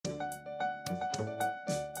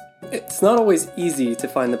It's not always easy to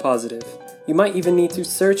find the positive. You might even need to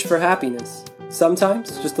search for happiness.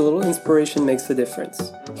 Sometimes, just a little inspiration makes a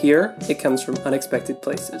difference. Here, it comes from unexpected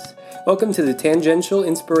places. Welcome to the Tangential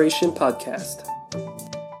Inspiration Podcast.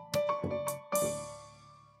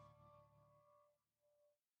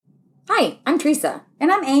 Hi, I'm Teresa. And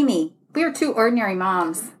I'm Amy. We are two ordinary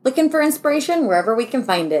moms. Looking for inspiration wherever we can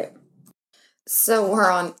find it. So we're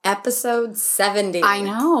on episode 70. I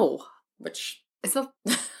know. Which is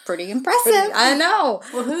pretty impressive. I know.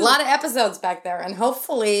 Woohoo. A lot of episodes back there. And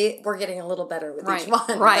hopefully we're getting a little better with each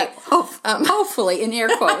one. Right. But, hopefully, in air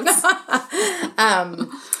quotes.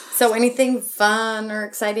 So anything fun or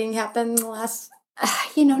exciting happened the last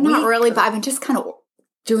not week? Really, but I've been just kind of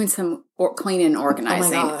doing some cleaning and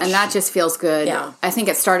organizing, and that just feels good. Yeah. I think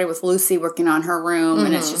it started with Lucy working on her room,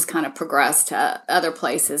 and it's just kind of progressed to other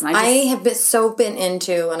places. And I have been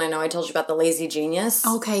into, and I know I told you about the Lazy Genius.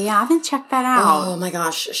 Okay, yeah, I haven't checked that out. Oh my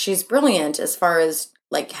gosh, she's brilliant as far as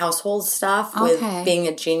like household stuff with being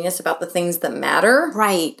a genius about the things that matter.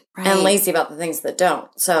 Right. And lazy about the things that don't.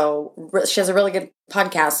 So she has a really good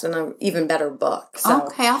podcast and an even better book. So,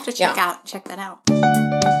 okay, I'll have to check that out.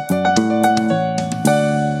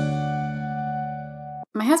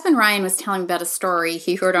 My husband Ryan was telling me about a story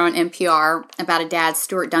he heard on NPR about a dad,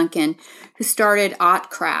 Stuart Duncan, who started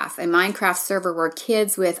Autcraft, a Minecraft server where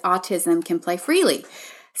kids with autism can play freely.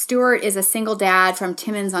 Stuart is a single dad from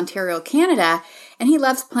Timmins, Ontario, Canada, and he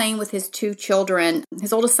loves playing with his two children.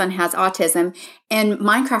 His oldest son has autism, and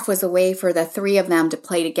Minecraft was a way for the three of them to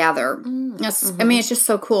play together. I mean, it's just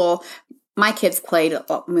so cool. My kids played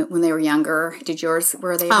when they were younger. Did yours?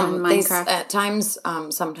 Were they on Minecraft? At times,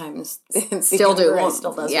 sometimes. Still do.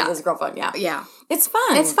 Still does with his girlfriend, Yeah. It's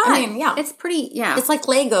fun. It's fun. I mean, yeah. It's pretty, It's like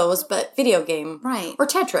Legos, but video game. Right. Or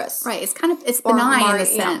Tetris. Right. It's benign in a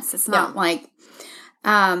sense. Yeah. It's not like,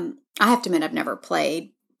 I have to admit I've never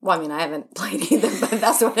played. Well, I mean, I haven't played either, but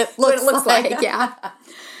that's what it looks like. Yeah.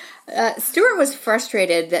 Stuart was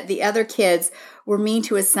frustrated that the other kids were mean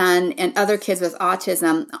to his son and other kids with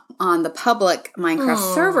autism on the public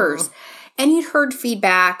Minecraft servers. And he'd heard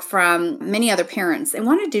feedback from many other parents and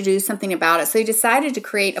wanted to do something about it. So he decided to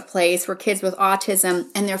create a place where kids with autism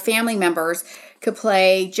and their family members could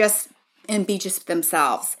play and be just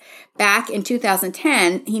themselves. Back in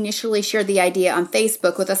 2010, he initially shared the idea on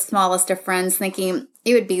Facebook with the smallest of friends, thinking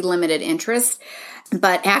it would be limited interest.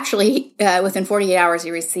 But actually, within 48 hours,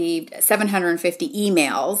 he received 750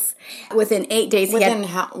 emails. Within 8 days,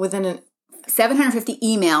 within 750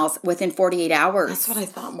 emails within 48 hours. That's what I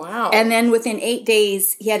thought. Wow. And then within 8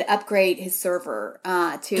 days, he had to upgrade his server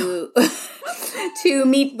to to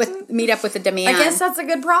meet up with the demand. I guess that's a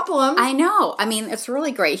good problem. I know. I mean, it's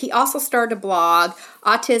really great. He also started a blog,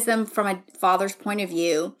 Autism from a Father's Point of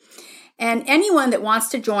View. And anyone that wants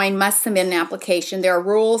to join must submit an application. There are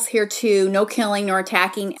rules here too: no killing nor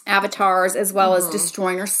attacking avatars, as well as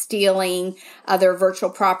destroying or stealing other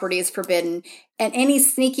virtual property is forbidden. And any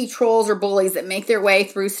sneaky trolls or bullies that make their way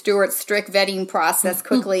through Stuart's strict vetting process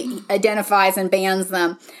quickly identifies and bans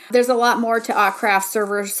them. There's a lot more to Autcraft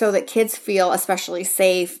servers so that kids feel especially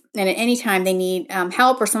safe. And at any time they need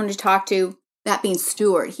help or someone to talk to, that being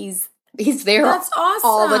Stuart, he's there That's awesome.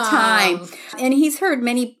 all the time. And he's heard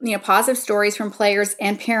many positive stories from players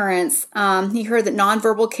and parents. He heard that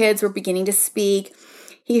nonverbal kids were beginning to speak.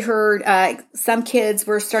 He heard some kids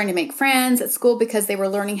were starting to make friends at school because they were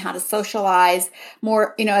learning how to socialize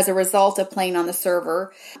more, as a result of playing on the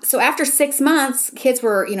server. So after 6 months, kids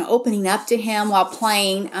were, opening up to him while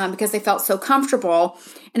playing because they felt so comfortable.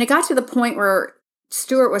 And it got to the point where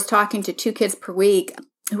Stuart was talking to 2 kids per week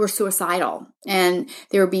who were suicidal and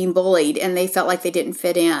they were being bullied and they felt like they didn't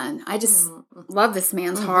fit in. I just love this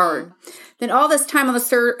man's heart. Then all this time on the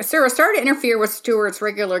server started to interfere with Stuart's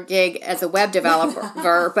regular gig as a web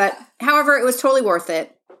developer, but however, it was totally worth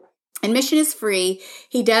it. Admission is free.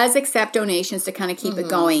 He does accept donations to kind of keep it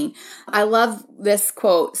going. I love this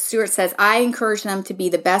quote. Stuart says, "I encourage them to be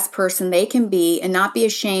the best person they can be and not be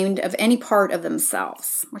ashamed of any part of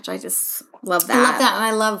themselves," which I just love that. I love that. And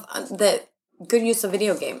I love the good use of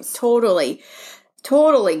video games. Totally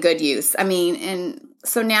good use. I mean, and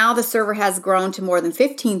so now the server has grown to more than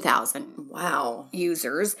 15,000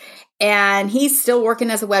 users, and he's still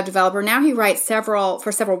working as a web developer. Now he writes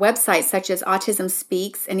for several websites such as Autism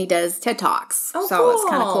Speaks, and he does TED Talks. Oh, so cool. It's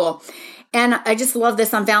kind of cool. And I just love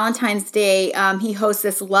this. On Valentine's Day, he hosts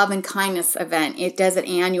this love and kindness event. It does it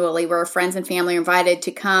annually where friends and family are invited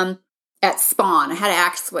to come at Spawn. I had to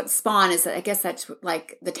ask what Spawn is. I guess that's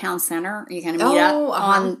like the town center. You kind of meet up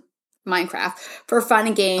on Minecraft, for fun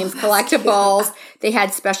and games, collectibles. Cute. They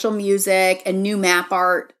had special music, a new map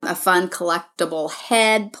art, a fun collectible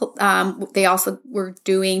head. They also were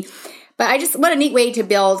doing, but what a neat way to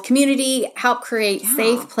build community, help create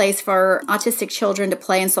safe place for autistic children to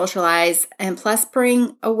play and socialize, and plus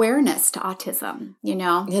bring awareness to autism,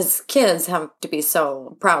 His kids have to be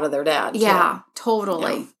so proud of their dad. Yeah,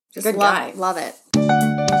 totally. Yeah. Just Good guy. Love it.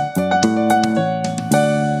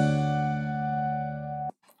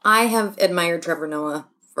 I have admired Trevor Noah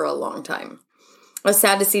for a long time. I was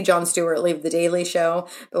sad to see Jon Stewart leave The Daily Show,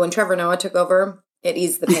 but when Trevor Noah took over, it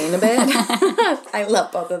eased the pain a bit. I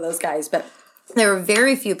love both of those guys, but there are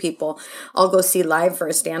very few people I'll go see live for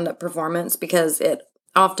a stand-up performance because it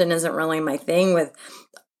often isn't really my thing with,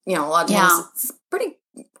 a lot of times it's pretty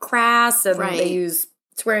crass and they use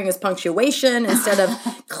swearing as punctuation instead of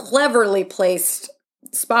cleverly placed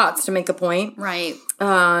spots to make a point. Right.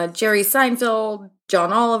 Jerry Seinfeld,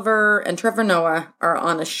 John Oliver, and Trevor Noah are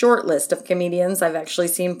on a short list of comedians I've actually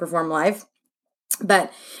seen perform live.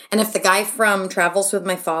 And if the guy from Travels with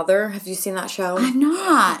My Father, have you seen that show? I'm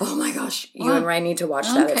not. Oh my gosh. You and Ryan need to watch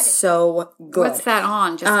that. It's so good. What's that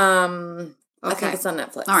on? I think it's on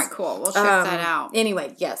Netflix. All right, cool. We'll check that out.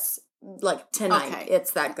 Anyway, yes. Like tonight. Okay.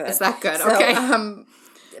 It's that good. It's that good. Okay.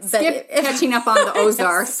 Skip catching up on the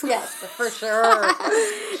Ozarks. Yes, for sure.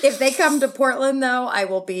 If they come to Portland, though, I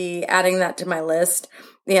will be adding that to my list.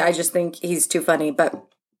 Yeah, I just think he's too funny. But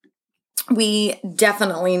we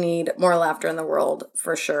definitely need more laughter in the world,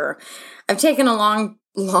 for sure. I've taken a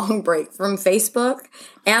long break from Facebook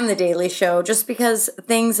and The Daily Show just because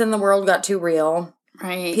things in the world got too real.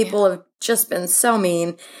 Right. People have just been so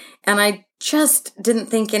mean. And I just didn't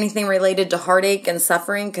think anything related to heartache and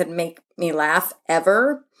suffering could make me laugh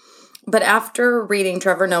ever. But after reading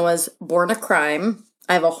Trevor Noah's Born a Crime,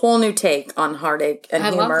 I have a whole new take on heartache and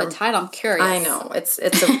humor. I love the title. I'm curious. I know. It's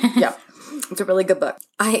a really good book.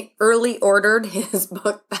 I early ordered his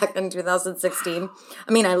book back in 2016.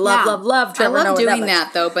 I mean, I love Trevor Noah. I love doing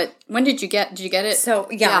that though, but when did you get it? So,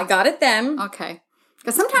 I got it then. Okay.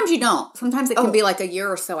 Because sometimes you don't. Sometimes it can be like a year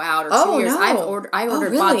or so out or 2 years. No. I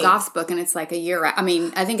ordered Bob Goff's book and it's like a year out. I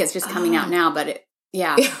mean, I think it's just coming out now, but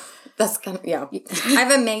that's kind of, I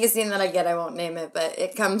have a magazine that I get, I won't name it, but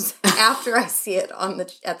it comes after I see it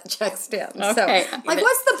at the check stand. Okay. So,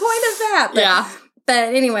 what's the point of that?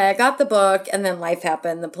 But anyway, I got the book, and then life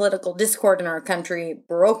happened. The political discord in our country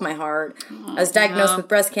broke my heart. I was diagnosed with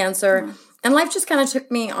breast cancer, and life just kind of took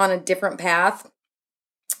me on a different path.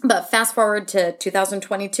 But fast forward to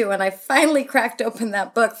 2022, and I finally cracked open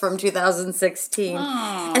that book from 2016.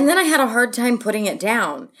 And then I had a hard time putting it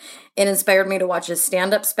down. It inspired me to watch his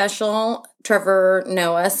stand-up special, Trevor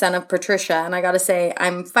Noah, Son of Patricia. And I got to say,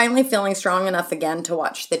 I'm finally feeling strong enough again to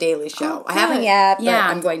watch The Daily Show. I haven't yet, but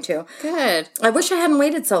I'm going to. Good. I wish I hadn't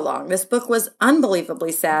waited so long. This book was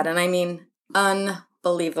unbelievably sad, and I mean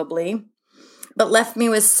unbelievably, but left me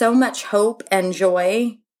with so much hope and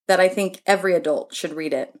joy that I think every adult should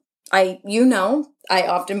read it. I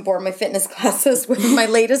often bore my fitness classes with my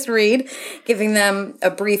latest read, giving them a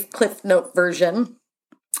brief Cliff Note version.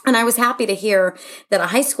 And I was happy to hear that a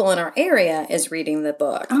high school in our area is reading the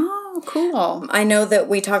book. Oh, cool. I know that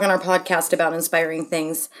we talk on our podcast about inspiring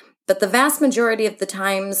things, but the vast majority of the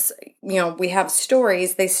times, we have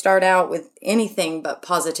stories, they start out with anything but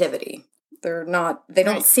positivity. They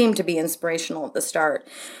don't seem to be inspirational at the start.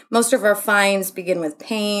 Most of our finds begin with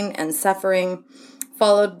pain and suffering,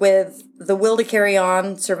 followed with the will to carry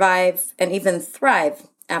on, survive, and even thrive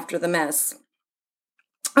after the mess.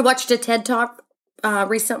 I watched a TED Talk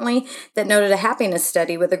recently that noted a happiness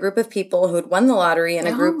study with a group of people who had won the lottery and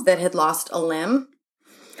a group that had lost a limb.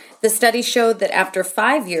 The study showed that after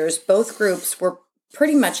 5 years, both groups were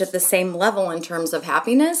pretty much at the same level in terms of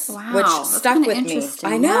happiness, which stuck with me.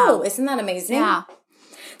 I know. Isn't that amazing? Yeah.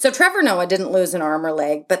 So Trevor Noah didn't lose an arm or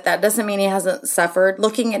leg, but that doesn't mean he hasn't suffered.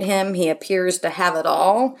 Looking at him, he appears to have it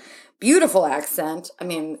all. Beautiful accent. I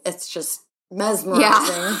mean, it's just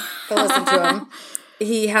mesmerizing to listen to him.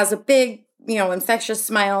 He has a big, infectious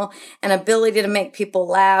smile, an ability to make people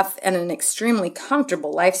laugh, and an extremely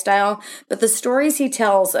comfortable lifestyle. But the stories he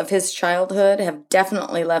tells of his childhood have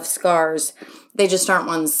definitely left scars. They just aren't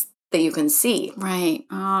ones that you can see. Right.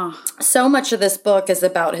 Oh. So much of this book is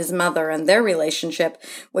about his mother and their relationship,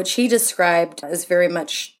 which he described as very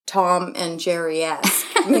much Tom and Jerry-esque.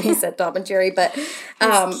 I mean, he said Tom and Jerry, but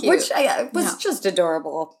which was just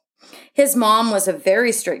adorable. His mom was a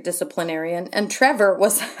very strict disciplinarian, and Trevor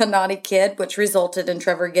was a naughty kid, which resulted in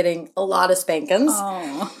Trevor getting a lot of spankings.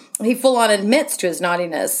 Oh. He full on admits to his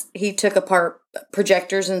naughtiness. He took apart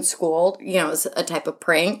projectors in school, as a type of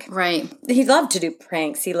prank. Right. He loved to do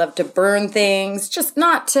pranks. He loved to burn things, just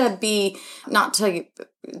not to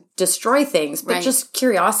destroy things, but just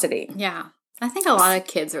curiosity. Yeah. I think a lot of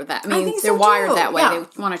kids are that. I mean, think they're so, wired too. that way. Yeah.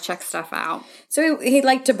 They want to check stuff out. So he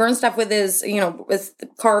liked to burn stuff with his, with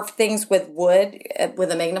carve things with wood,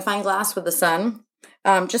 with a magnifying glass with the sun,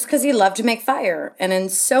 just because he loved to make fire. And in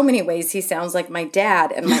so many ways, he sounds like my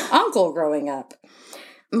dad and my uncle growing up.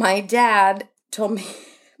 My dad told me,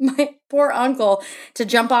 my poor uncle, to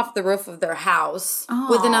jump off the roof of their house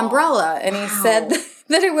with an umbrella. And he said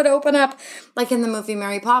that it would open up like in the movie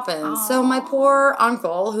Mary Poppins. So my poor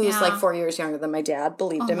uncle, who's like 4 years younger than my dad,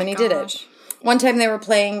 believed him and he did it. One time they were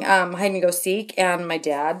playing hide and go seek, and my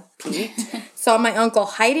dad peeked, saw my uncle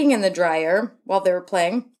hiding in the dryer while they were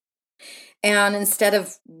playing. And instead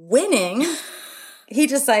of winning, he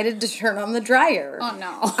decided to turn on the dryer. Oh,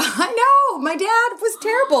 no. I know. My dad was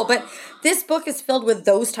terrible. But this book is filled with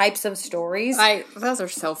those types of stories. Those are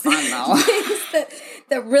so fun, though. Things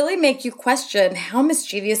that really make you question how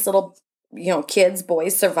mischievous little, kids,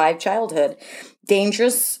 boys survive childhood.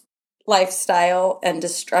 Dangerous lifestyle and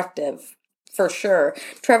destructive, for sure.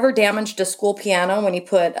 Trevor damaged a school piano when he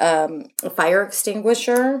put a fire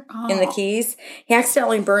extinguisher in the keys. He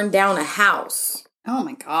accidentally burned down a house. Oh,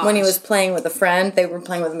 my gosh. When he was playing with a friend, they were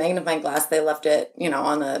playing with a magnifying glass. They left it,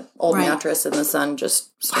 on the old mattress, and the sun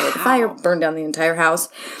just started the fire, burned down the entire house.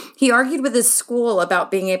 He argued with his school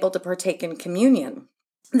about being able to partake in communion.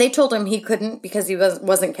 They told him he couldn't because he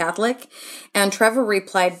wasn't Catholic, and Trevor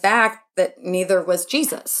replied back that neither was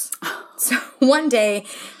Jesus. So one day,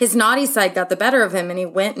 his naughty side got the better of him, and he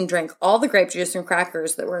went and drank all the grape juice and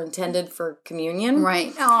crackers that were intended for communion.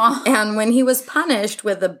 Right. Aww. And when he was punished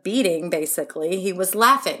with a beating, basically, he was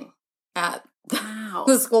laughing at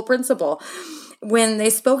the school principal. When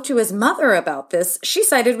they spoke to his mother about this, she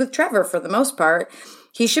sided with Trevor for the most part.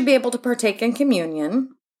 He should be able to partake in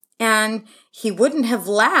communion, and he wouldn't have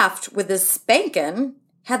laughed with his spanking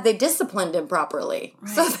had they disciplined him properly.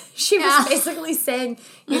 Right. So she was basically saying,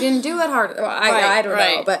 you didn't do it hard. Well, I don't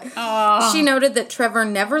know. But she noted that Trevor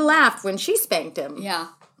never laughed when she spanked him. Yeah.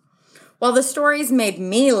 While the stories made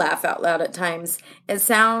me laugh out loud at times, it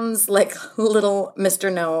sounds like little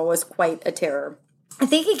Mr. Noah was quite a terror. I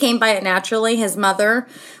think he came by it naturally. His mother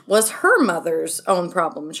was her mother's own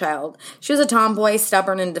problem child. She was a tomboy,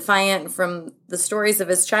 stubborn and defiant. From the stories of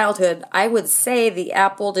his childhood, I would say the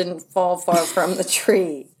apple didn't fall far from the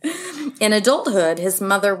tree. In adulthood, his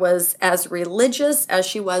mother was as religious as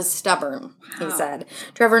she was stubborn, he said.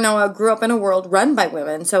 Trevor Noah grew up in a world run by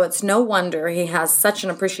women, so it's no wonder he has such an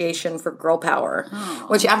appreciation for girl power,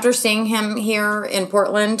 which after seeing him here in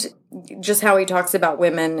Portland, just how he talks about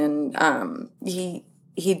women, and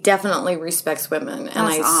he definitely respects women, and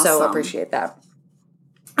I so appreciate that.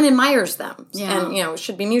 And admires them. Yeah. And, it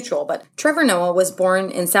should be mutual. But Trevor Noah was born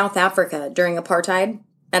in South Africa during apartheid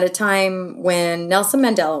at a time when Nelson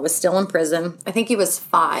Mandela was still in prison. I think he was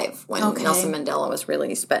 5 when Nelson Mandela was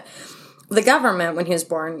released. But the government, when he was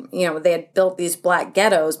born, they had built these black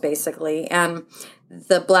ghettos, basically, and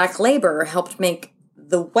the black labor helped make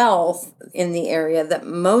the wealth in the area that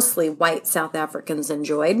mostly white South Africans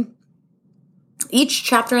enjoyed. Each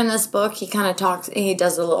chapter in this book, he kind of he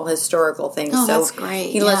does a little historical thing. Oh, so that's great.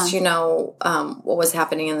 He lets you know what was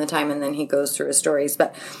happening in the time, and then he goes through his stories.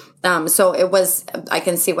 But so it was, I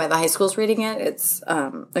can see why the high school's reading it. It's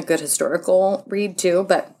a good historical read, too.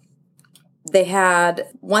 But they had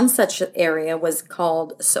one such area was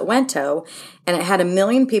called Soweto, and it had 1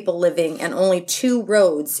 million people living and only 2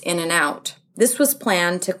 roads in and out. This was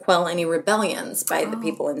planned to quell any rebellions by the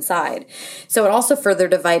people inside. So it also further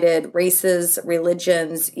divided races,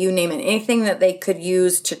 religions, you name it, anything that they could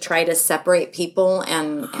use to try to separate people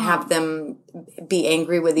and have them be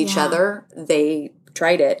angry with each other. They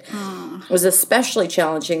tried it. It was especially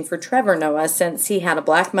challenging for Trevor Noah since he had a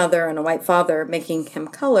black mother and a white father, making him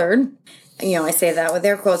colored. I say that with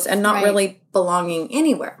air quotes, and not really belonging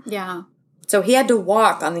anywhere. Yeah. So he had to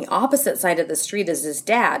walk on the opposite side of the street as his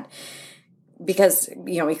dad, because,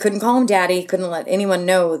 he couldn't call him daddy. He couldn't let anyone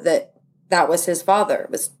know that that was his father.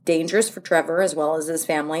 It was dangerous for Trevor as well as his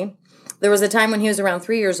family. There was a time when he was around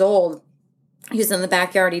 3 years old. He was in the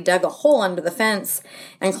backyard. He dug a hole under the fence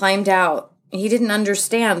and climbed out. He didn't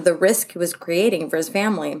understand the risk he was creating for his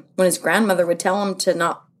family. When his grandmother would tell him to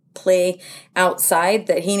not play outside,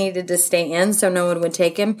 that he needed to stay in so no one would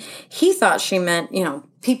take him, he thought she meant,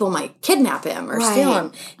 people might kidnap him or steal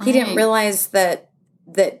him. He didn't realize that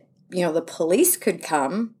the police could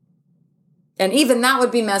come And even that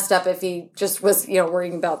would be messed up if he just was,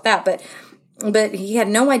 worrying about that. But he had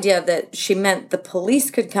no idea that she meant the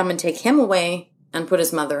police could come and take him away and put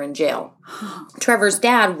his mother in jail. Trevor's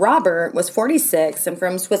dad, Robert, was 46 and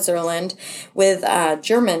from Switzerland with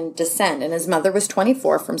German descent, and his mother was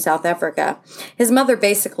 24 from South Africa. His mother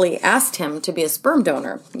basically asked him to be a sperm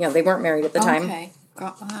donor. They weren't married at the time. Okay.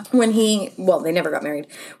 They never got married.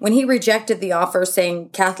 When he rejected the offer saying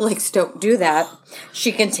Catholics don't do that,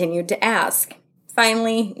 she continued to ask.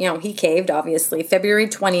 Finally, he caved, obviously. February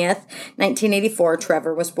 20th, 1984,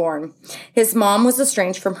 Trevor was born. His mom was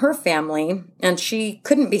estranged from her family, and she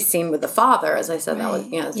couldn't be seen with the father. As I said, that was,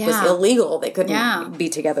 it was illegal. They couldn't be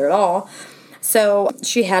together at all. So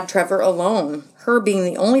she had Trevor alone, her being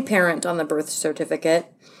the only parent on the birth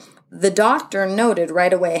certificate. The doctor noted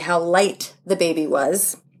right away how light the baby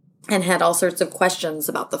was and had all sorts of questions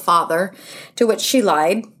about the father, to which she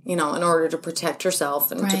lied, in order to protect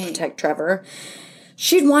herself and to protect Trevor.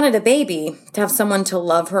 She'd wanted a baby, to have someone to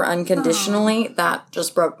love her unconditionally. Oh. That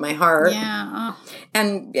just broke my heart. Yeah.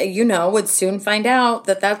 And, would soon find out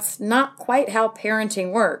that that's not quite how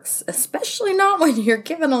parenting works, especially not when you're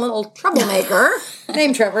given a little troublemaker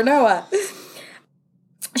named Trevor Noah.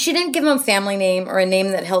 She didn't give him a family name or a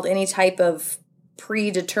name that held any type of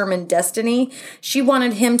predetermined destiny. She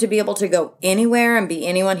wanted him to be able to go anywhere and be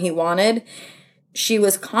anyone he wanted. She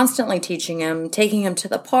was constantly teaching him, taking him to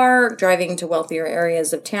the park, driving to wealthier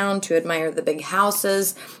areas of town to admire the big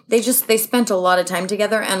houses. They spent a lot of time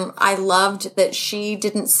together, and I loved that she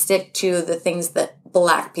didn't stick to the things that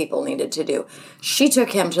Black people needed to do. She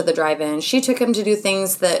took him to the drive-in. She took him to do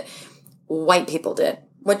things that white people did,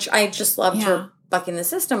 which I just loved her bucking the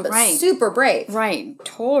system, but super brave. Right,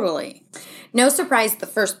 totally. No surprise, the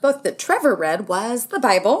first book that Trevor read was the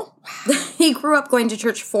Bible. Wow. He grew up going to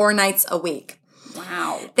church 4 nights a week.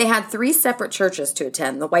 Wow. They had 3 separate churches to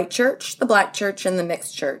attend, the white church, the black church, and the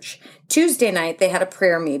mixed church. Tuesday night, they had a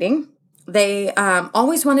prayer meeting. They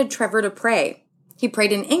always wanted Trevor to pray. He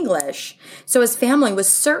prayed in English, so his family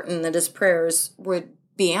was certain that his prayers would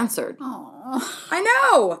be answered. Oh, I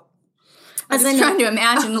know. I was trying to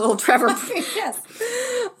imagine little Trevor yes.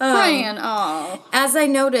 praying. Oh. As I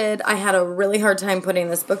noted, I had a really hard time putting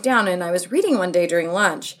this book down, and I was reading one day during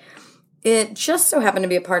lunch. It just so happened to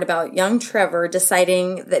be a part about young Trevor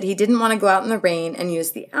deciding that he didn't want to go out in the rain and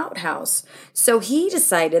use the outhouse. So he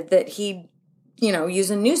decided that he'd, use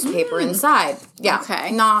a newspaper inside. Yeah.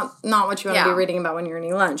 Okay. Not what you want to be reading about when you're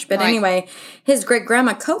eating lunch. But anyway, his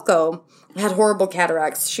great-grandma Coco had horrible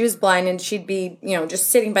cataracts. She was blind, and she'd be, just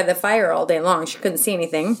sitting by the fire all day long. She couldn't see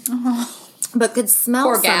anything, but could smell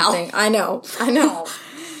Poor something. gal. I know.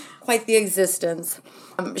 Quite the existence.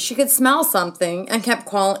 She could smell something and kept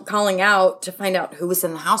calling out to find out who was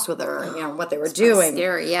in the house with her and, what they were doing.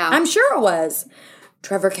 Scary, yeah. I'm sure it was.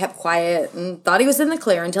 Trevor kept quiet and thought he was in the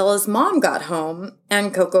clear until his mom got home,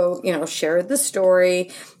 and Coco, shared the story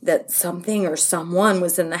that something or someone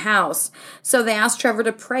was in the house. So they asked Trevor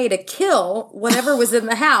to pray to kill whatever was in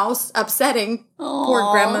the house, upsetting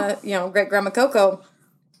poor grandma, great-grandma Coco.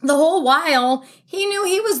 The whole while, he knew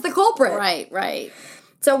he was the culprit. Right.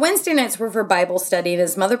 So Wednesday nights were for Bible study, and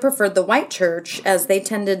his mother preferred the white church as they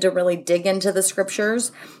tended to really dig into the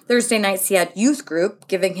scriptures. Thursday nights he had youth group,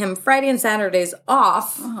 giving him Friday and Saturdays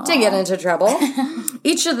off to get into trouble.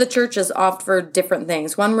 Each of the churches offered different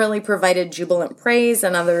things. One really provided jubilant praise,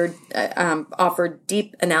 another offered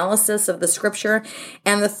deep analysis of the scripture,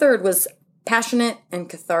 and the third was passionate and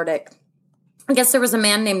cathartic. I guess there was a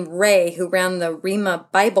man named Ray who ran the Rhema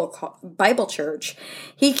Bible Church.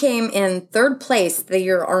 He came in 3rd place the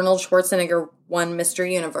year Arnold Schwarzenegger won Mr.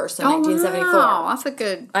 Universe in 1974. Wow, that's a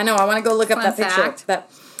good. I know. I want to go look up that picture. fact. But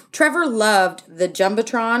Trevor loved the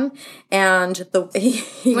Jumbotron and the.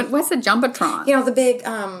 What's the Jumbotron? The big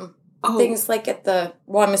things like at the.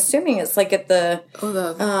 Well, I'm assuming it's like at the.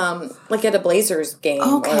 Like at a Blazers game.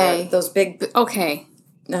 Okay. Or those big. Okay.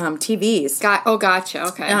 TVs. Gotcha.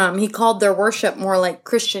 Okay. He called their worship more like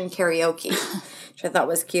Christian karaoke, which I thought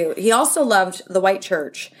was cute. He also loved the white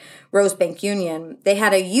church, Rosebank Union. They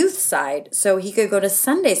had a youth side, so he could go to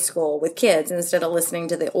Sunday school with kids instead of listening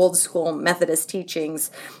to the old school Methodist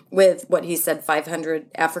teachings with what he said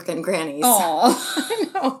 500 African grannies. Oh, I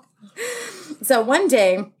know. So one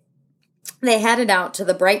day, they headed out to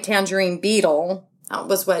the Bright Tangerine Beetle.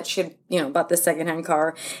 Was what she, bought the secondhand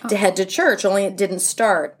car to head to church, only it didn't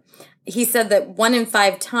start. He said that 1 in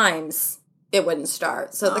 5 times it wouldn't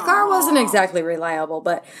start. So the car wasn't exactly reliable,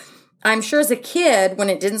 but I'm sure as a kid, when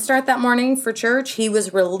it didn't start that morning for church, he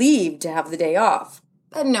was relieved to have the day off.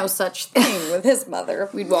 But no such thing with his mother.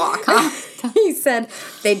 we'd walk, huh? He said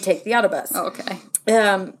they'd take the autobus. Okay.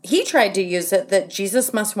 he tried to use it that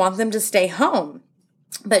Jesus must want them to stay home.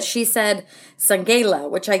 But she said, Sangela,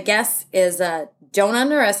 which I guess is don't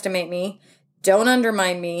underestimate me, don't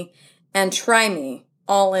undermine me, and try me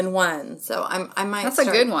all in one. So I might. That's a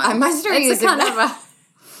good one. I might start using that.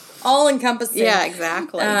 All encompassing. Yeah,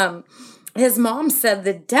 exactly. His mom said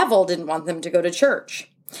the devil didn't want them to go to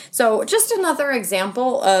church. So just another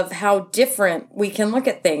example of how different we can look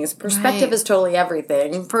at things. Perspective is totally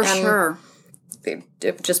everything. For sure.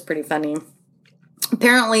 Just pretty funny.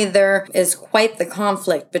 Apparently, there is quite the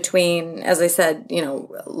conflict between, as I said,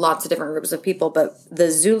 lots of different groups of people, but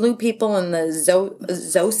the Zulu people and the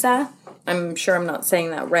Xhosa, I'm sure I'm not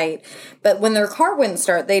saying that right, but when their car wouldn't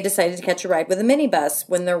start, they decided to catch a ride with a minibus.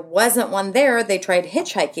 When there wasn't one there, they tried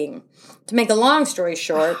hitchhiking. To make a long story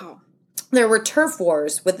short, there were turf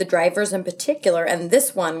wars with the drivers in particular, and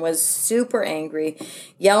this one was super angry,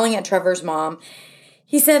 yelling at Trevor's mom.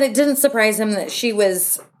 He said it didn't surprise him that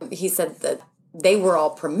he said that they were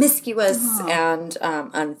all promiscuous and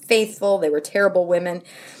unfaithful. They were terrible women.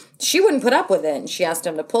 She wouldn't put up with it, and she asked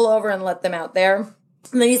him to pull over and let them out there.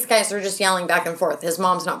 And these guys are just yelling back and forth. His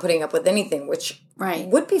mom's not putting up with anything, which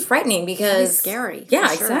would be frightening because... scary.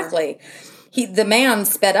 Yeah, exactly. The man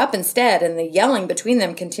sped up instead, and the yelling between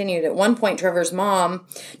them continued. At one point, Trevor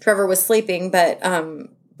was sleeping, but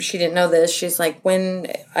she didn't know this. She's like,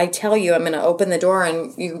 when I tell you I'm going to open the door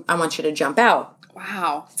and I want you to jump out.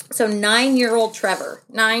 Wow. So 9-year-old Trevor.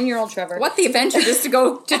 What the adventure just to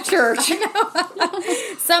go to church.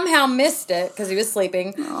 Somehow missed it because he was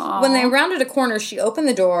sleeping. Aww. When they rounded a corner, she opened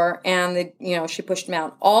the door and she pushed him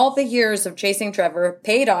out. All the years of chasing Trevor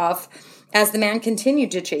paid off as the man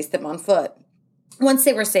continued to chase them on foot. Once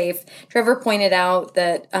they were safe, Trevor pointed out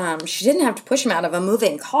that she didn't have to push him out of a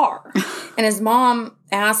moving car. And his mom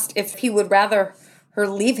asked if he would rather her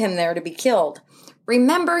leave him there to be killed.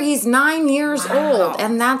 Remember, he's 9 years old,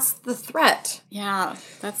 and that's the threat. Yeah,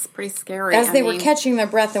 that's pretty scary. As they were catching their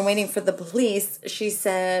breath and waiting for the police, she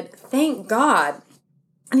said, "Thank God."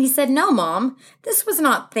 And he said, "No, Mom, this was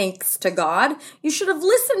not thanks to God. You should have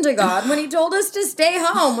listened to God when he told us to stay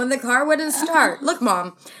home when the car wouldn't start. Look,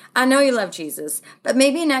 Mom, I know you love Jesus, but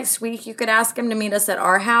maybe next week you could ask him to meet us at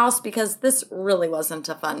our house because this really wasn't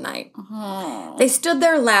a fun night." Oh. They stood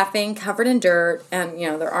there laughing, covered in dirt, and,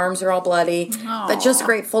 their arms are all bloody, but just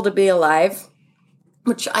grateful to be alive,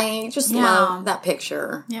 which I just love that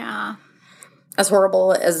picture. Yeah. As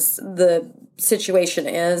horrible as the situation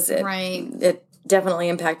is, it definitely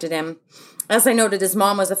impacted him. As I noted, his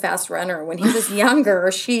mom was a fast runner. When he was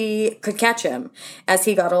younger, she could catch him. As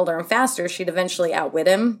he got older and faster, she'd eventually outwit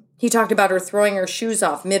him. He talked about her throwing her shoes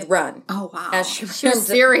off mid-run. Oh, wow. As she was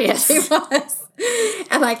serious. She was.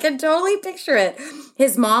 And I can totally picture it.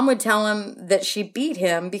 His mom would tell him that she beat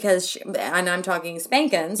him because, and I'm talking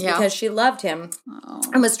spankings, because she loved him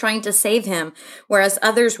and was trying to save him, whereas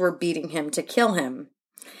others were beating him to kill him.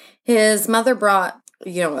 His mother brought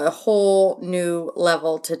a whole new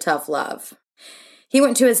level to tough love. He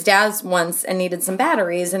went to his dad's once and needed some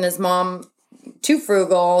batteries, and his mom, too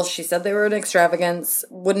frugal, she said they were an extravagance,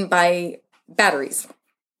 wouldn't buy batteries.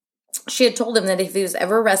 She had told him that if he was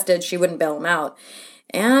ever arrested, she wouldn't bail him out.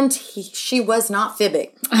 And she was not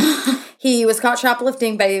fibbing. He was caught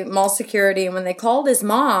shoplifting by mall security, and when they called his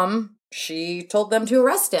mom, she told them to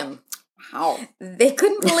arrest him. Wow. They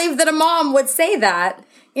couldn't believe that a mom would say that,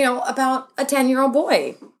 about a 10-year-old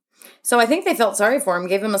boy. So I think they felt sorry for him,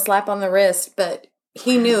 gave him a slap on the wrist, but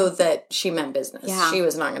he knew that she meant business. Yeah. She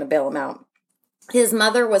was not going to bail him out. His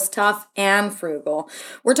mother was tough and frugal.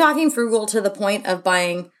 We're talking frugal to the point of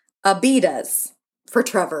buying Adidas for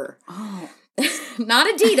Trevor. Oh. Not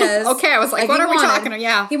Adidas. Okay, I was like what are we talking about?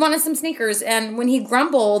 Yeah. He wanted some sneakers, and when he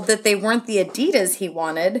grumbled that they weren't the Adidas he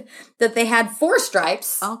wanted, that they had 4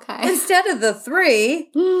 stripes instead of the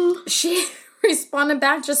 3, she responded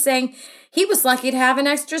back just saying he was lucky to have an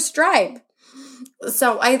extra stripe.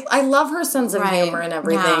 So I love her sense of humor and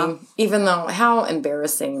everything, even though how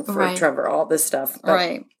embarrassing for Trevor, all this stuff.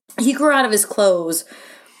 But he grew out of his clothes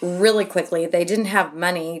really quickly. They didn't have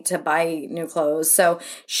money to buy new clothes. So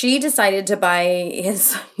she decided to buy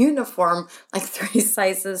his uniform like 3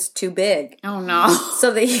 sizes too big. Oh, no.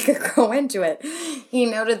 So that he could grow into it. He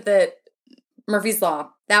noted that Murphy's Law,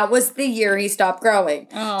 that was the year he stopped growing.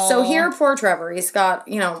 Oh. So here, poor Trevor, he's got,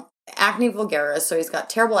 acne vulgaris. So he's got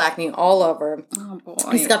terrible acne all over. Oh, boy.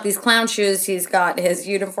 He's got these clown shoes. He's got his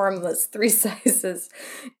uniform that's 3 sizes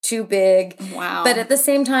too big. Wow. But at the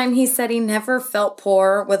same time, he said he never felt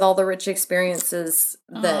poor with all the rich experiences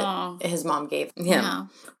that his mom gave him. Yeah.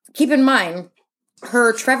 Keep in mind,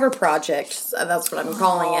 her Trevor project, that's what I'm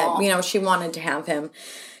calling it, she wanted to have him,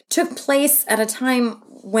 took place at a time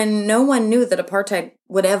when no one knew that apartheid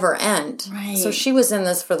would ever end. Right. So she was in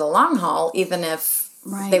this for the long haul, even if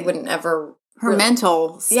they wouldn't ever. Her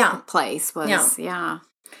mental Yeah. place was, yeah.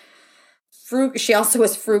 She also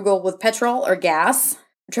was frugal with petrol or gas.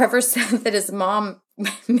 Trevor said that his mom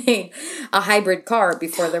made a hybrid car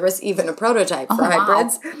before there was even a prototype for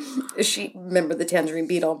hybrids. She remember the Tangerine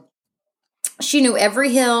Beetle. She knew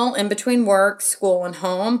every hill in between work, school, and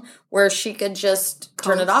home where she could just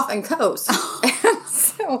turn it off and coast.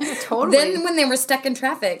 So Totally. then when they were stuck in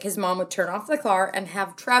traffic, his mom would turn off the car and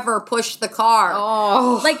have Trevor push the car.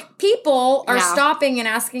 Oh. Like, people are stopping and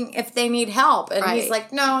asking if they need help. And he's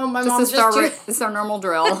like, no, my mom's just It's our normal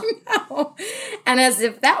drill. No. And as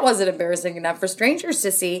if that wasn't embarrassing enough for strangers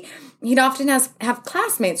to see, he'd often have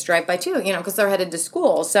classmates drive by too, because they're headed to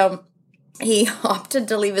school. So he opted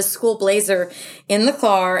to leave his school blazer in the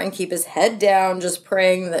car and keep his head down, just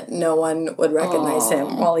praying that no one would recognize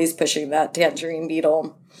him while he's pushing that Tangerine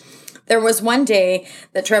Beetle. There was one day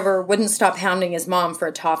that Trevor wouldn't stop hounding his mom for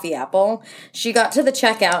a toffee apple. She got to the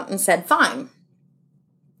checkout and said, fine.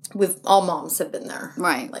 All moms have been there.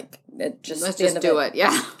 Right. Like, Let's just do it.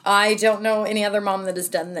 Yeah. I don't know any other mom that has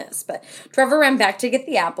done this. But Trevor ran back to get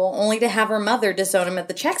the apple, only to have her mother disown him at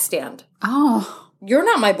the check stand. Oh. You're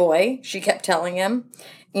not my boy, she kept telling him.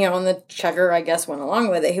 And the checker, I guess, went along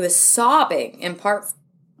with it. He was sobbing, in part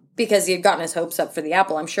because he had gotten his hopes up for the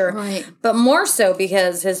apple, I'm sure. Right. But more so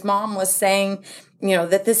because his mom was saying,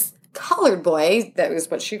 that this colored boy, that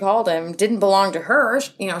was what she called him, didn't belong to her.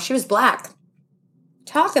 She was black.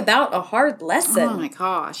 Talk about a hard lesson. Oh, my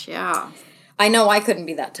gosh, yeah. I know I couldn't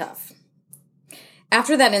be that tough.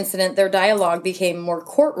 After that incident, their dialogue became more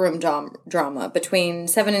courtroom drama. Between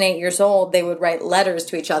 7 and 8 years old, they would write letters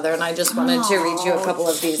to each other, and I just wanted to read you a couple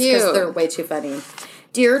of these because they're way too funny.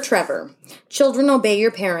 Dear Trevor, children, obey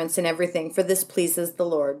your parents in everything, for this pleases the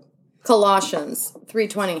Lord. Colossians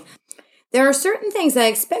 3:20. There are certain things I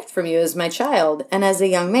expect from you as my child and as a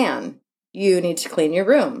young man. You need to clean your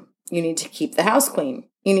room. You need to keep the house clean.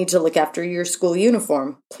 You need to look after your school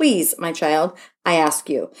uniform. Please, my child, I ask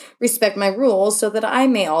you, respect my rules so that I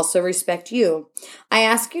may also respect you. I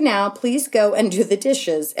ask you now, please go and do the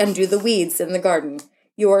dishes and do the weeds in the garden.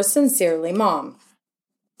 Yours sincerely, Mom.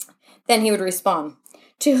 Then he would respond,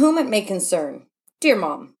 to whom it may concern. Dear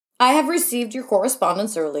Mom, I have received your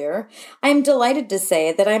correspondence earlier. I am delighted to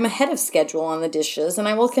say that I am ahead of schedule on the dishes, and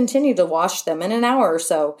I will continue to wash them in an hour or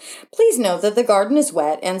so. Please note that the garden is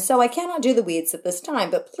wet, and so I cannot do the weeds at this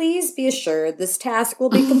time, but please be assured this task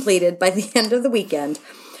will be completed by the end of the weekend.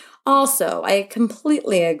 Also, I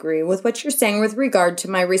completely agree with what you're saying with regard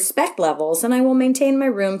to my respect levels, and I will maintain my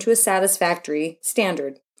room to a satisfactory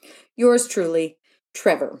standard. Yours truly,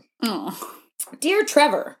 Trevor. Oh. Dear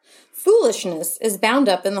Trevor, foolishness is bound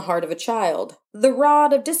up in the heart of a child. The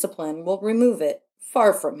rod of discipline will remove it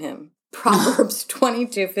far from him. Proverbs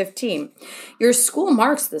 22:15. Your school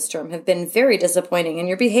marks this term have been very disappointing, and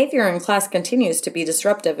your behavior in class continues to be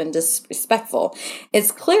disruptive and disrespectful.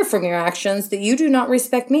 It's clear from your actions that you do not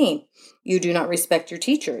respect me. You do not respect your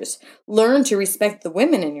teachers. Learn to respect the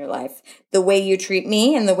women in your life. The way you treat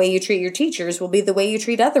me and the way you treat your teachers will be the way you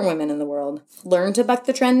treat other women in the world. Learn to buck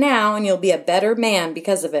the trend now, and you'll be a better man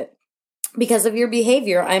because of it. Because of your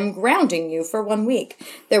behavior, I'm grounding you for 1 week.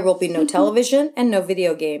 There will be no television and no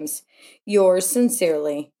video games. Yours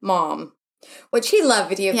sincerely, Mom. Which he loved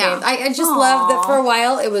video games. I just loved that for a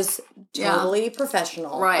while it was totally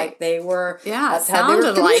professional. Right. Like they were, that's how they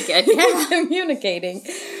were like it. Yeah. communicating.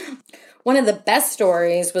 One of the best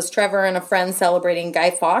stories was Trevor and a friend celebrating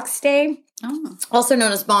Guy Fawkes Day. Oh. Also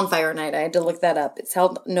known as Bonfire Night. I had to look that up. It's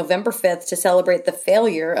held November 5th to celebrate the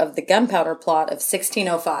failure of the gunpowder plot of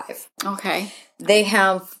 1605. Okay. They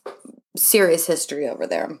have serious history over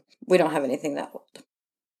there. We don't have anything that old.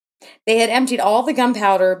 They had emptied all the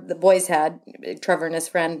gunpowder the boys had, Trevor and his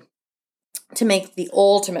friend, to make the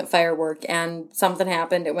ultimate firework, and something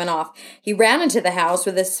happened. It went off. He ran into the house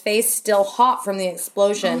with his face still hot from the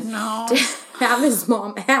explosion to have his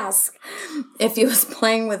mom ask if he was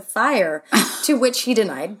playing with fire, to which he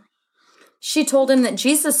denied. She told him that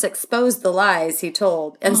Jesus exposed the lies he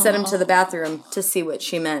told and sent him to the bathroom to see what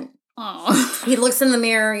she meant. He looks in the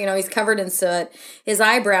mirror, he's covered in soot. His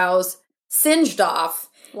eyebrows singed off.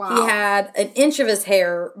 Wow. He had an inch of his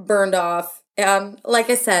hair burned off. And like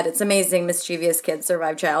I said, it's amazing mischievous kids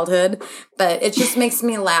survive childhood. But it just makes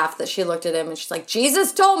me laugh that she looked at him and she's like,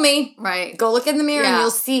 Jesus told me. Right. Go look in the mirror and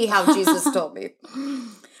you'll see how Jesus told me.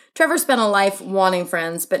 Trevor spent a life wanting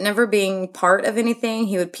friends, but never being part of anything.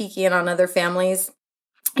 He would peek in on other families.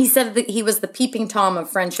 He said that he was the peeping Tom of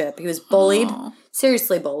friendship. He was bullied,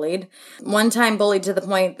 seriously bullied. One time bullied to the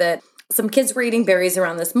point that Some kids were eating berries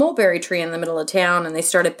around this mulberry tree in the middle of town, and they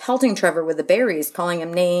started pelting Trevor with the berries, calling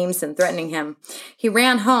him names and threatening him. He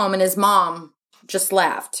ran home, and his mom just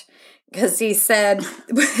laughed because he said,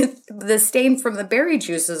 with the stain from the berry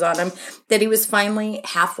juices on him, that he was finally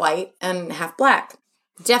half white and half black.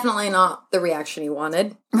 Definitely not the reaction he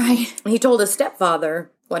wanted. Right. He told his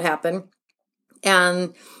stepfather what happened,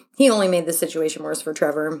 and he only made the situation worse for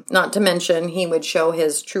Trevor. Not to mention, he would show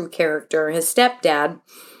his true character. His stepdad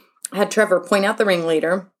had Trevor point out the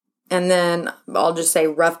ringleader, and then, I'll just say,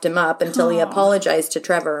 roughed him up until he apologized to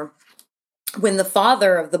Trevor. When the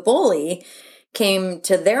father of the bully came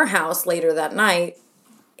to their house later that night,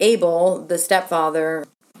 Abel, the stepfather,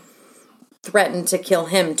 threatened to kill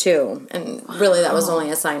him too. And really, that was only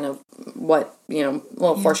a sign of what, a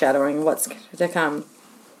little foreshadowing of what's to come.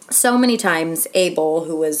 So many times, Abel,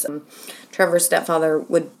 who was Trevor's stepfather,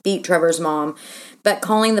 would beat Trevor's mom, but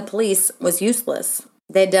calling the police was useless.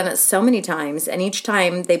 They'd done it so many times, and each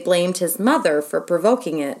time they blamed his mother for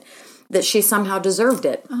provoking it, that she somehow deserved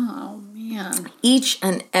it. Oh, man. Each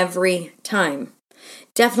and every time.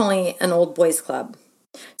 Definitely an old boys club.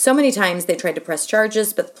 So many times they tried to press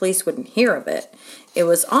charges, but the police wouldn't hear of it. It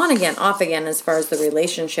was on again, off again as far as the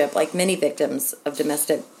relationship. Like many victims of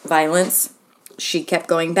domestic violence, she kept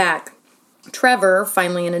going back. Trevor,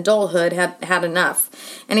 finally in adulthood, had enough,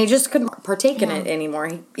 and he just couldn't partake in it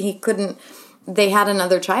anymore. He couldn't. They had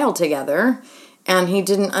another child together, and he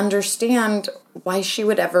didn't understand why she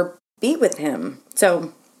would ever be with him.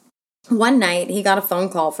 So one night, he got a phone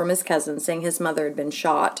call from his cousin saying his mother had been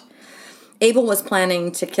shot. Abel was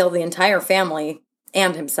planning to kill the entire family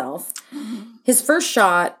and himself. His first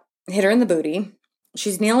shot hit her in the booty.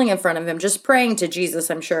 She's kneeling in front of him, just praying to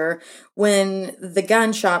Jesus, I'm sure, when the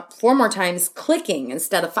gun shot 4 more times, clicking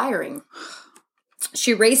instead of firing.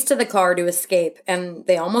 She raced to the car to escape, and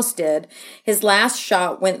they almost did. His last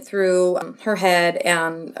shot went through her head,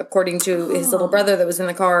 and according to his little brother that was in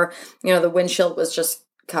the car, the windshield was just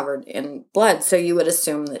covered in blood, so you would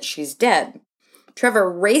assume that she's dead. Trevor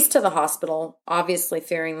raced to the hospital, obviously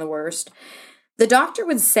fearing the worst. The doctor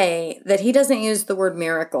would say that he doesn't use the word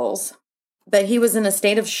miracles, but he was in a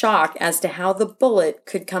state of shock as to how the bullet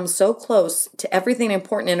could come so close to everything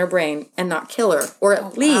important in her brain and not kill her, or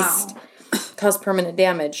at least cause permanent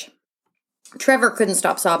damage. Trevor couldn't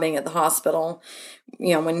stop sobbing at the hospital,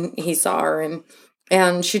 when he saw her,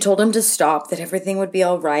 and she told him to stop, that everything would be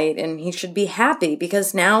all right, and he should be happy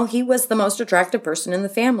because now he was the most attractive person in the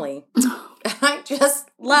family. I just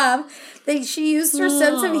love that she used her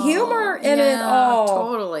sense of humor in it all.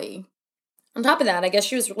 Totally. On top of that, I guess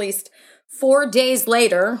she was released 4 days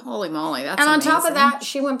later. Holy moly, that's amazing. amazing. On top of that,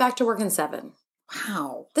 she went back to work in 7.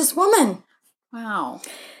 Wow. This woman. Wow.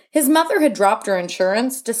 His mother had dropped her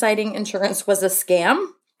insurance, deciding insurance was a scam.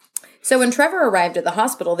 So when Trevor arrived at the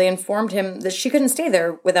hospital, they informed him that she couldn't stay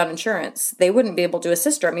there without insurance. They wouldn't be able to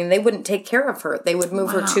assist her. I mean, they wouldn't take care of her. They would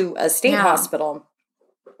move her to a state hospital.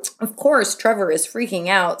 Of course, Trevor is freaking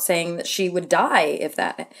out, saying that she would die if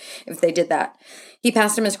they did that. He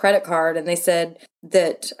passed him his credit card, and they said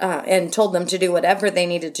that, and told them to do whatever they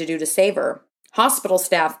needed to do to save her. Hospital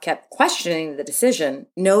staff kept questioning the decision,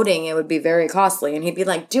 noting it would be very costly. And he'd be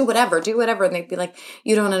like, do whatever. And they'd be like,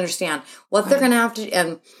 you don't understand what they're going to have to.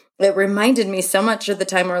 And it reminded me so much of the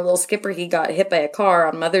time our little Skipper, he got hit by a car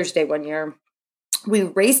on Mother's Day one year. We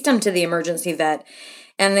raced him to the emergency vet,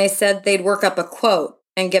 and they said they'd work up a quote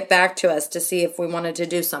and get back to us to see if we wanted to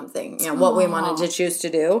do something, what we wanted to choose to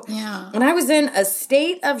do. Yeah. And I was in a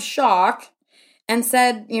state of shock and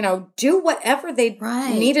said, do whatever they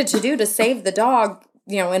needed to do to save the dog.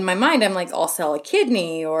 In my mind, I'm like, I'll sell a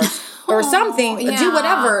kidney or something. Do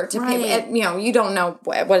whatever to pay. You don't know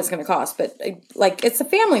what it's going to cost, but it's a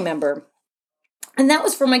family member. And that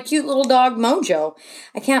was for my cute little dog, Mojo.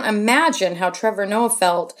 I can't imagine how Trevor Noah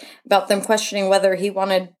felt about them questioning whether he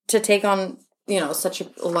wanted to take on, such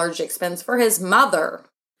a large expense for his mother.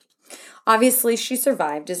 Obviously, she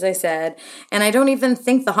survived, as I said, and I don't even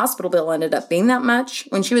think the hospital bill ended up being that much.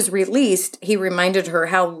 When she was released, he reminded her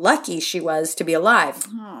how lucky she was to be alive.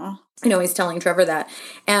 Aww. He's telling Trevor that.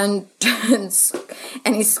 And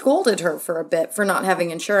he scolded her for a bit for not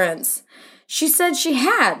having insurance. She said she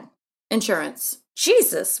had insurance.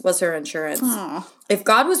 Jesus was her insurance. Aww. If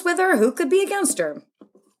God was with her, who could be against her?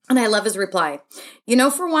 And I love his reply.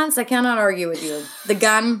 For once, I cannot argue with you. The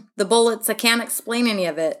gun, the bullets, I can't explain any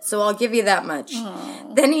of it, so I'll give you that much.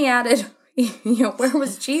 Aww. Then he added, where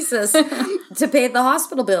was Jesus to pay the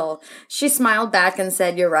hospital bill? She smiled back and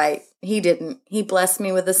said, you're right. He didn't. He blessed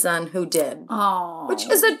me with a son who did. Oh, which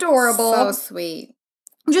is adorable. So sweet.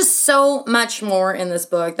 Just so much more in this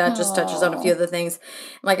book that just touches on a few of the things.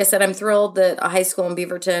 Like I said, I'm thrilled that a high school in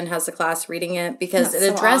Beaverton has a class reading it because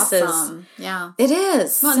it addresses. Awesome. Yeah. It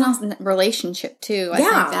is. Well, and relationship, too. I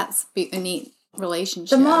think that's a neat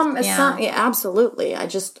relationship. The mom is absolutely. I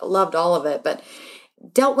just loved all of it, but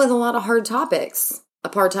dealt with a lot of hard topics.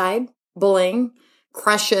 Apartheid, bullying,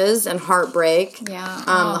 crushes and heartbreak. Yeah.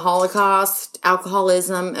 The Holocaust,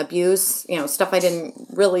 alcoholism, abuse, stuff I didn't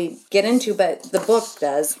really get into, but the book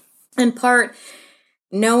does. In part,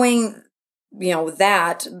 knowing,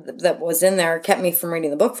 that was in there kept me from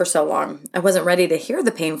reading the book for so long. I wasn't ready to hear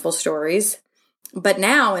the painful stories. But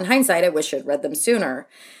now, in hindsight, I wish I'd read them sooner.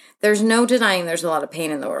 There's no denying there's a lot of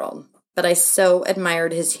pain in the world. But I so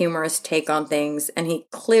admired his humorous take on things, and he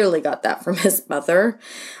clearly got that from his mother.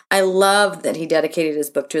 I loved that he dedicated his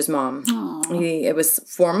book to his mom. It was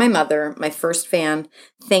for my mother, my first fan.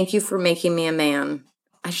 Thank you for making me a man.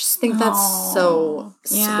 I just think that's so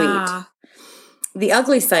sweet. The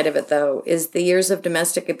ugly side of it, though, is the years of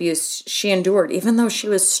domestic abuse she endured, even though she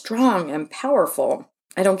was strong and powerful.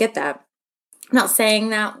 I don't get that. I'm not saying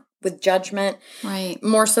that with judgment. Right.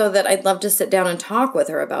 More so that I'd love to sit down and talk with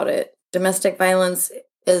her about it. Domestic violence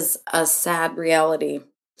is a sad reality.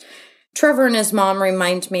 Trevor and his mom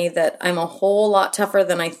remind me that I'm a whole lot tougher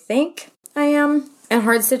than I think I am, and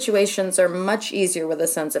hard situations are much easier with a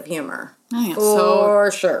sense of humor. Oh, yeah.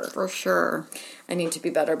 For sure. For sure. I need to be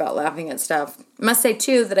better about laughing at stuff. I must say,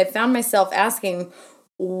 too, that I found myself asking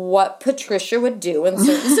what Patricia would do in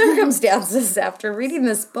certain circumstances after reading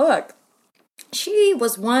this book. She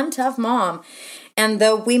was one tough mom, and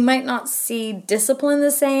though we might not see discipline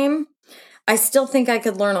the same, I still think I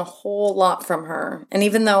could learn a whole lot from her. And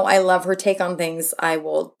even though I love her take on things, I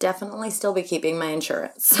will definitely still be keeping my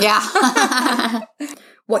insurance. Yeah.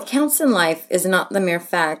 What counts in life is not the mere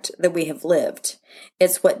fact that we have lived.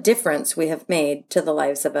 It's what difference we have made to the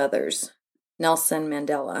lives of others. Nelson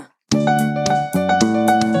Mandela.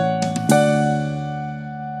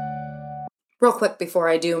 Real quick before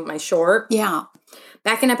I do my short. Yeah.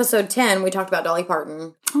 Back in episode 10, we talked about Dolly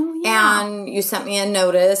Parton. Oh, yeah. And you sent me a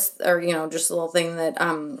notice, or, just a little thing that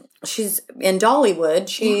she's in Dollywood.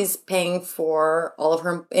 She's paying for all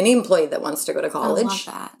of any employee that wants to go to college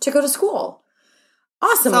to go to school.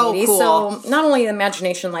 Awesome, lady. Cool. So not only the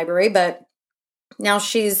Imagination Library, but now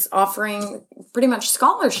she's offering pretty much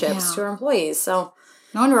scholarships to her employees. So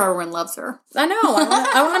no wonder everyone loves her. I know.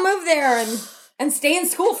 I want to move there and stay in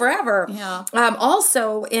school forever. Yeah.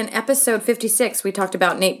 Also, in episode 56, we talked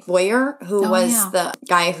about Nate Boyer, who was the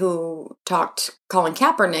guy who talked Colin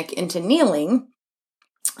Kaepernick into kneeling.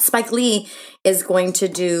 Spike Lee is going to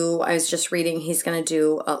do, I was just reading, he's going to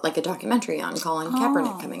do a documentary on Colin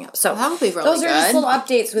Kaepernick coming up. So that would be really those good. Are just little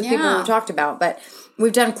updates with people we've talked about. But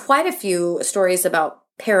we've done quite a few stories about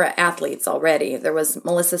para-athletes already. There was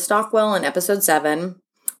Melissa Stockwell in episode 7.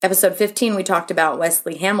 Episode 15, we talked about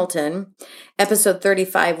Wesley Hamilton. Episode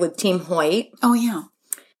 35 with Team Hoyt. Oh, yeah.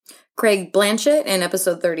 Craig Blanchett in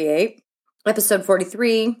episode 38. Episode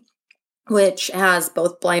 43, which has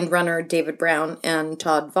both blind runner David Brown and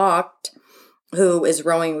Todd Vogt, who is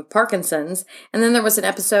rowing with Parkinson's. And then there was an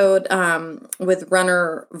episode with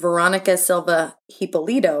runner Veronica Silva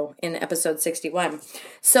Hippolito in episode 61.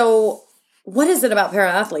 So what is it about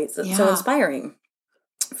para-athletes that's so inspiring?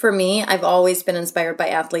 For me, I've always been inspired by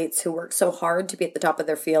athletes who work so hard to be at the top of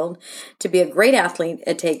their field. To be a great athlete,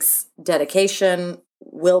 it takes dedication,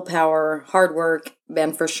 willpower, hard work,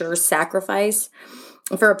 and for sure, sacrifice.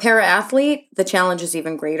 For a para-athlete, the challenge is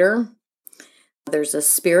even greater. There's a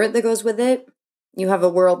spirit that goes with it. You have a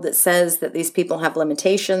world that says that these people have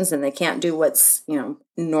limitations and they can't do what's,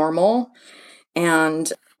 normal.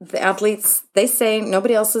 And the athletes, they say,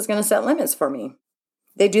 nobody else is going to set limits for me.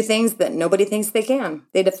 They do things that nobody thinks they can.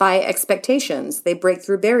 They defy expectations. They break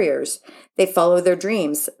through barriers. They follow their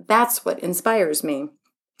dreams. That's what inspires me.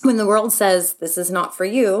 When the world says this is not for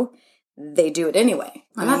you, they do it anyway.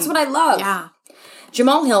 And that's what I love. Yeah.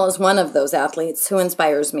 Jamal Hill is one of those athletes who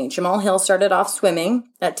inspires me. Jamal Hill started off swimming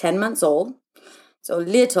at 10 months old. So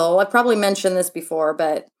little. I probably mentioned this before,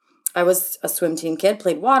 but I was a swim team kid,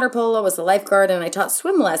 played water polo, was a lifeguard, and I taught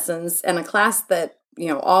swim lessons. And a class that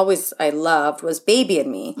always I loved was Baby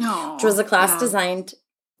and Me, which was a class designed.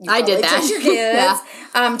 I did that. Teach your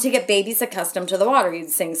kids to get babies accustomed to the water. You'd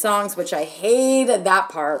sing songs, which I hated that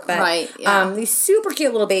part. But these super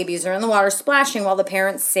cute little babies are in the water splashing while the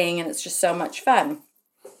parents sing, and it's just so much fun.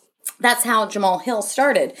 That's how Jamal Hill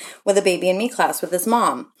started, with a Baby and Me class with his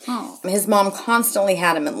mom. Oh. His mom constantly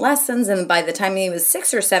had him in lessons, and by the time he was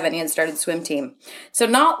 6 or 7, he had started swim team. So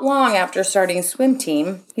not long after starting swim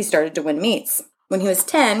team, he started to win meets. When he was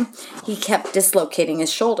 10, he kept dislocating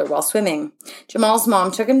his shoulder while swimming. Jamal's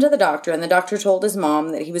mom took him to the doctor, and the doctor told his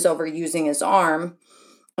mom that he was overusing his arm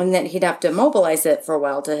and that he'd have to immobilize it for a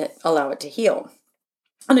while to allow it to heal.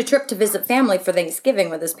 On a trip to visit family for Thanksgiving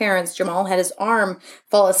with his parents, Jamal had his arm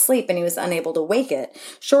fall asleep and he was unable to wake it.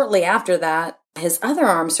 Shortly after that, his other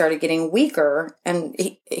arm started getting weaker and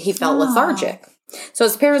he felt lethargic. So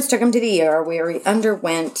his parents took him to the ER where he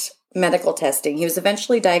underwent medical testing. He was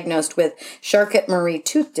eventually diagnosed with Charcot-Marie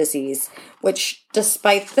tooth disease, which,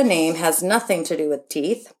 despite the name, has nothing to do with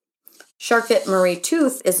teeth. Charcot-Marie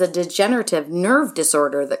tooth is a degenerative nerve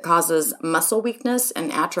disorder that causes muscle weakness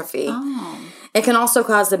and atrophy. It can also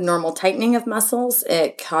cause abnormal tightening of muscles.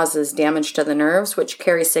 It causes damage to the nerves, which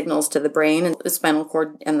carry signals to the brain and the spinal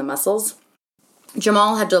cord and the muscles.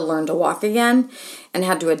 Jamal had to learn to walk again and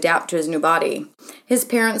had to adapt to his new body. His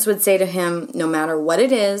parents would say to him, no matter what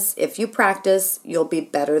it is, if you practice, you'll be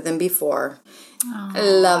better than before. I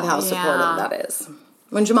love how supportive that is.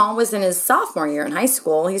 When Jamal was in his sophomore year in high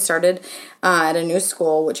school, he started at a new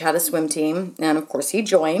school which had a swim team, and of course he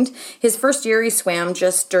joined. His first year he swam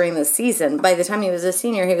just during the season. By the time he was a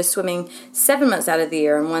senior, he was swimming 7 months out of the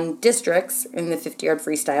year and won districts in the 50-yard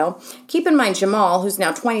freestyle. Keep in mind, Jamal, who's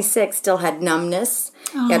now 26, still had numbness.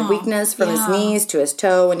 He had weakness from his knees to his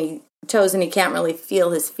toes, and he can't really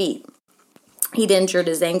feel his feet. He'd injured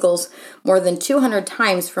his ankles more than 200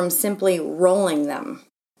 times from simply rolling them.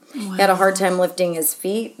 Wow. He had a hard time lifting his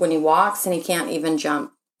feet when he walks, and he can't even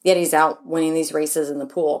jump. Yet he's out winning these races in the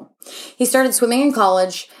pool. He started swimming in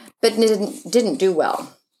college, but didn't do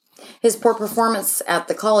well. His poor performance at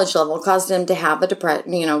the college level caused him to have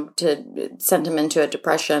to send him into a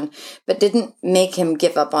depression, but didn't make him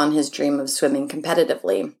give up on his dream of swimming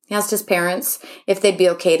competitively. He asked his parents if they'd be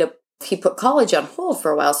okay if he put college on hold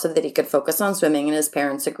for a while so that he could focus on swimming, and his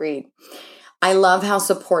parents agreed. I love how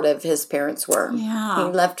supportive his parents were. Yeah.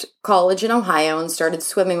 He left college in Ohio and started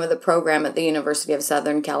swimming with a program at the University of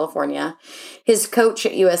Southern California. His coach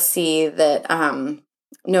at USC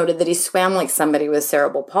noted that he swam like somebody with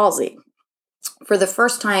cerebral palsy. For the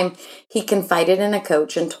first time, he confided in a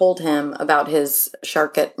coach and told him about his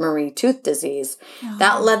Charcot-Marie tooth disease.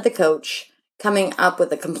 That led the coach coming up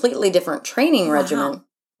with a completely different training regimen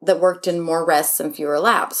that worked in more rests and fewer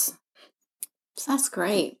laps. That's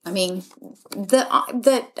great. I mean,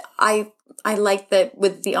 I like that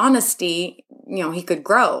with the honesty, he could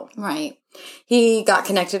grow. Right. He got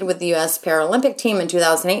connected with the U.S. Paralympic team in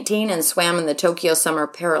 2018 and swam in the Tokyo Summer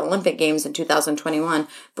Paralympic Games in 2021,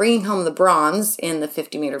 bringing home the bronze in the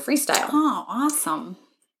 50-meter freestyle. Oh, awesome.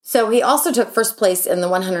 So he also took first place in the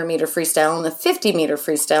 100-meter freestyle and the 50-meter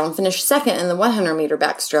freestyle and finished second in the 100-meter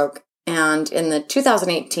backstroke. And in the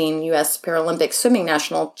 2018 U.S. Paralympic Swimming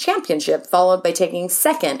National Championship, followed by taking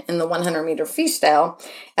second in the 100-meter freestyle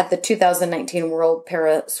at the 2019 World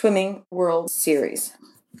Para Swimming World Series.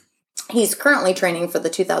 He's currently training for the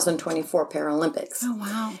 2024 Paralympics. Oh,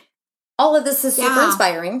 wow. All of this is super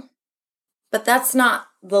inspiring, but that's not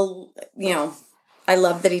I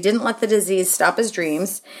love that he didn't let the disease stop his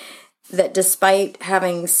dreams, that despite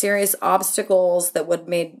having serious obstacles that would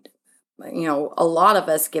made a lot of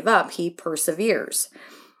us give up, he perseveres.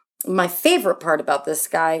 My favorite part about this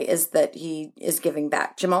guy is that he is giving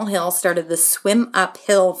back. Jamal Hill started the Swim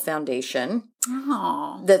Uphill Foundation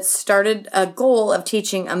that started a goal of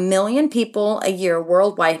teaching 1 million people a year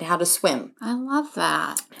worldwide how to swim. I love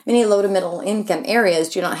that. Many low to middle income areas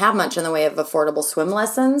do not have much in the way of affordable swim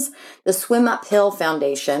lessons. The Swim Uphill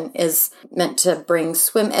Foundation is meant to bring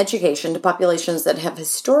swim education to populations that have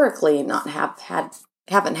historically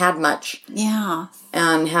haven't had much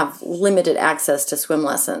and have limited access to swim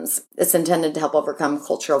lessons. It's intended to help overcome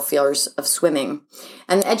cultural fears of swimming.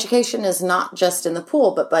 And education is not just in the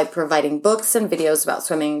pool, but by providing books and videos about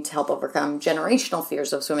swimming to help overcome generational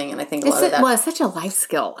fears of swimming. And I think it's such a life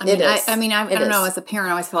skill. I mean, I don't know, as a parent,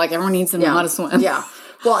 I always feel like everyone needs to know how to swim. Yeah.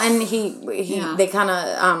 Well, and they kind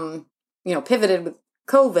of, pivoted with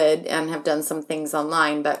COVID and have done some things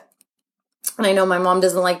online, and I know my mom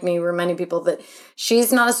doesn't like me reminding people that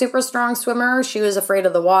she's not a super strong swimmer. She was afraid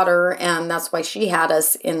of the water, and that's why she had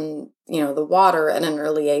us in, the water at an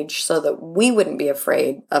early age so that we wouldn't be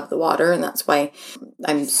afraid of the water. And that's why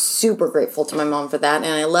I'm super grateful to my mom for that.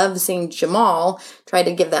 And I love seeing Jamal try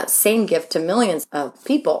to give that same gift to millions of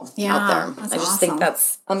people out there. I just think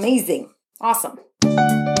that's amazing. Awesome.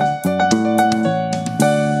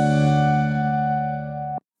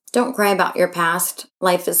 Don't cry about your past.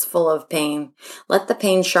 Life is full of pain. Let the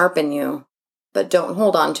pain sharpen you, but don't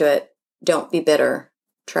hold on to it. Don't be bitter.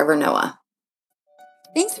 Trevor Noah.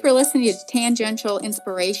 Thanks for listening to Tangential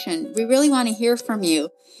Inspiration. We really want to hear from you.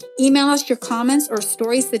 Email us your comments or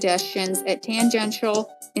story suggestions at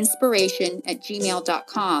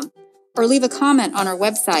tangentialinspiration@gmail.com or leave a comment on our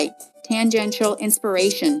website,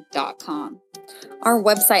 tangentialinspiration.com. Our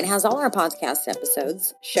website has all our podcast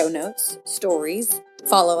episodes, show notes, stories,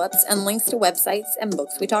 follow-ups, and links to websites and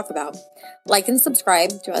books we talk about. Like and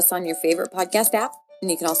subscribe to us on your favorite podcast app,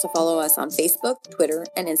 and you can also follow us on Facebook, Twitter,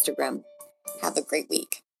 and Instagram. Have a great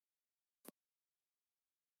week.